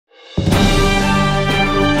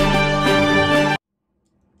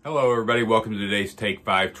everybody, welcome to today's Take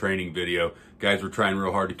 5 training video. Guys, we're trying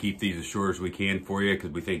real hard to keep these as short as we can for you because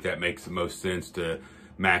we think that makes the most sense to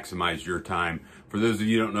maximize your time. For those of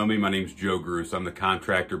you who don't know me, my name is Joe Gruce. I'm the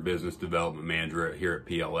Contractor Business Development Manager here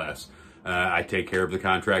at PLS. I take care of the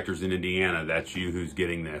contractors in Indiana. That's you who's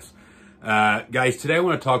getting this. Guys, today I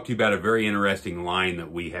want to talk to you about a very interesting line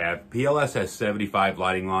that we have. PLS has 75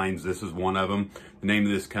 lighting lines. This is one of them. The name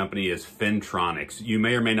of this company is Fintronx. You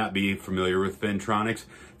may or may not be familiar with Fintronx.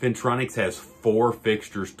 Fintronx has 4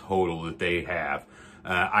 fixtures total that they have.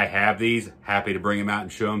 I have these. Happy to bring them out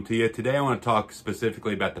and show them to you. Today I want to talk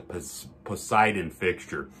specifically about the Poseidon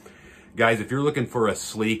fixture. Guys, if you're looking for a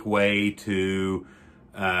sleek way to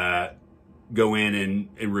go in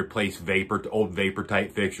and replace old vapor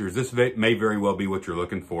type fixtures, this may very well be what you're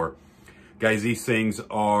looking for. Guys, these things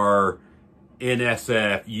are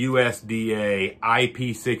NSF, USDA,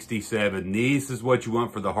 IP67. This is what you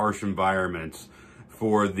want for the harsh environments,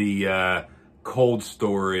 for the cold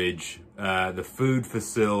storage, the food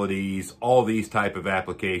facilities, all these type of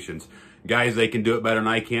applications. Guys, they can do it better than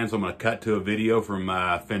I can, so I'm going to cut to a video from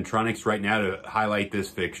Fintronx right now to highlight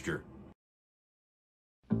this fixture.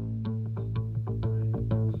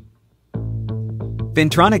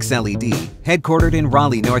 Fintronx LED, headquartered in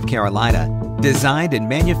Raleigh, North Carolina, designed and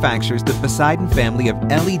manufactures the Poseidon family of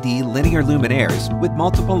LED linear luminaires with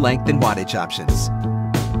multiple length and wattage options.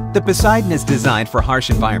 The Poseidon is designed for harsh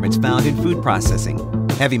environments found in food processing,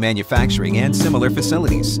 heavy manufacturing, and similar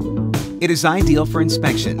facilities. It is ideal for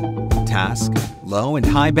inspection, task, low and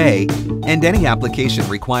high bay, and any application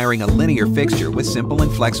requiring a linear fixture with simple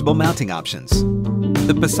and flexible mounting options.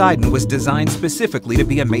 The Poseidon was designed specifically to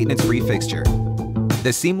be a maintenance-free fixture.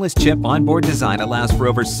 The seamless chip onboard design allows for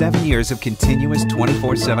over 7 years of continuous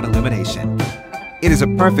 24/7 illumination. It is a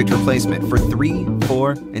perfect replacement for 3,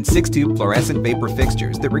 4, and 6-tube fluorescent vapor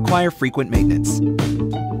fixtures that require frequent maintenance.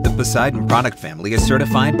 The Poseidon product family is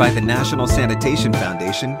certified by the National Sanitation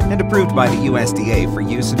Foundation and approved by the USDA for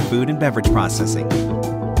use in food and beverage processing.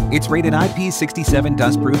 It's rated IP67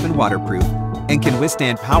 dustproof and waterproof and can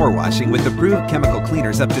withstand power washing with approved chemical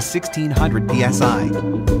cleaners up to 1600 psi.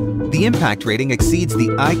 The impact rating exceeds the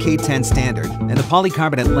IK10 standard, and the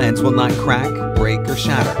polycarbonate lens will not crack, break, or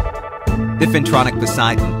shatter. The Fintronx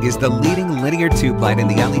Poseidon is the leading linear tube light in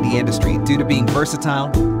the LED industry due to being versatile,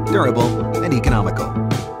 durable, and economical.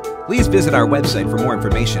 Please visit our website for more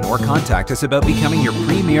information or contact us about becoming your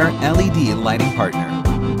premier LED lighting partner.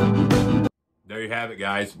 There you have it,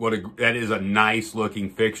 guys. That is a nice looking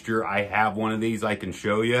fixture. I have one of these I can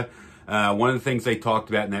show you. One of the things they talked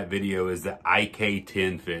about in that video is the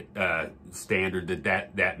IK10 standard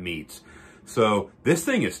that meets. So this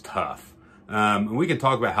thing is tough. And we can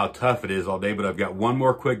talk about how tough it is all day, but I've got one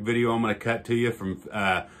more quick video I'm going to cut to you from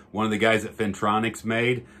one of the guys that Fintronx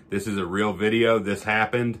made. This is a real video. This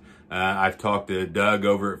happened. I've talked to Doug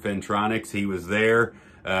over at Fintronx. He was there.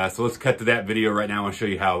 So let's cut to that video right now and show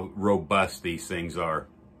you how robust these things are.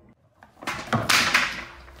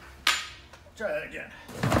 Try that again.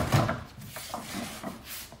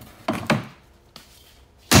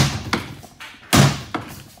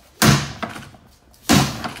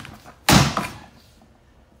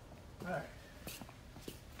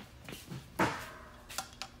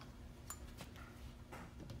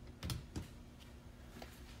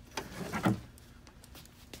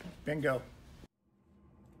 Bingo.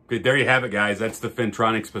 Okay, there you have it, guys. That's the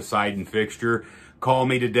Fintronx Poseidon fixture. Call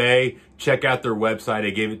me today. Check out their website.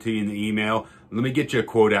 I gave it to you in the email. Let me get you a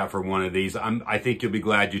quote out for one of these. I think you'll be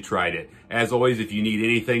glad you tried it. As always, if you need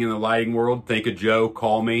anything in the lighting world, think of Joe,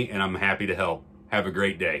 call me, and I'm happy to help. Have a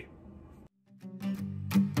great day.